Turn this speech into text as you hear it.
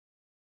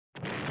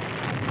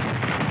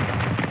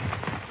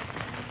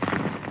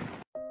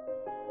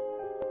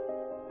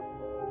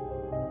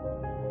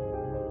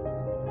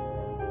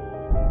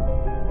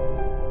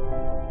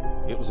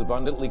was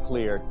abundantly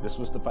clear this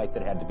was the fight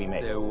that had to be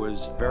made. There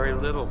was very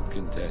little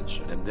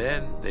contention. And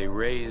then they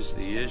raised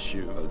the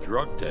issue of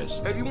drug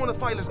testing. If you want to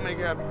fight, let's make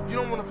it happen. You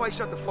don't want to fight,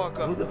 shut the fuck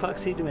up. Who the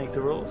fuck's he to make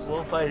the rules?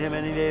 We'll fight him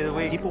any day of the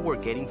week. People were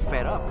getting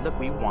fed up. Look,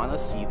 we want to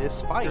see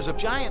this fight. There's a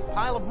giant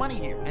pile of money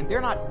here, and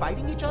they're not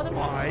fighting each other?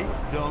 Why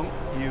don't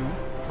you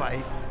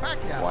fight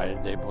Pacquiao? Why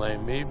did they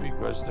blame me?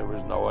 Because there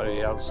was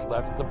nobody else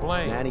left to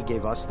blame. Manny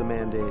gave us the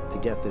mandate to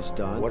get this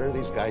done. What are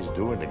these guys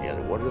doing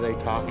together? What are they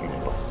talking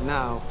about?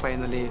 Now,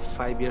 finally,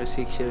 5 years,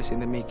 6 years in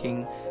the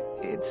making,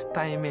 it's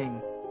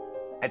timing.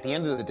 At the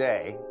end of the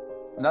day,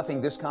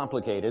 nothing this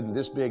complicated and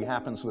this big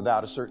happens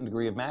without a certain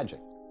degree of magic.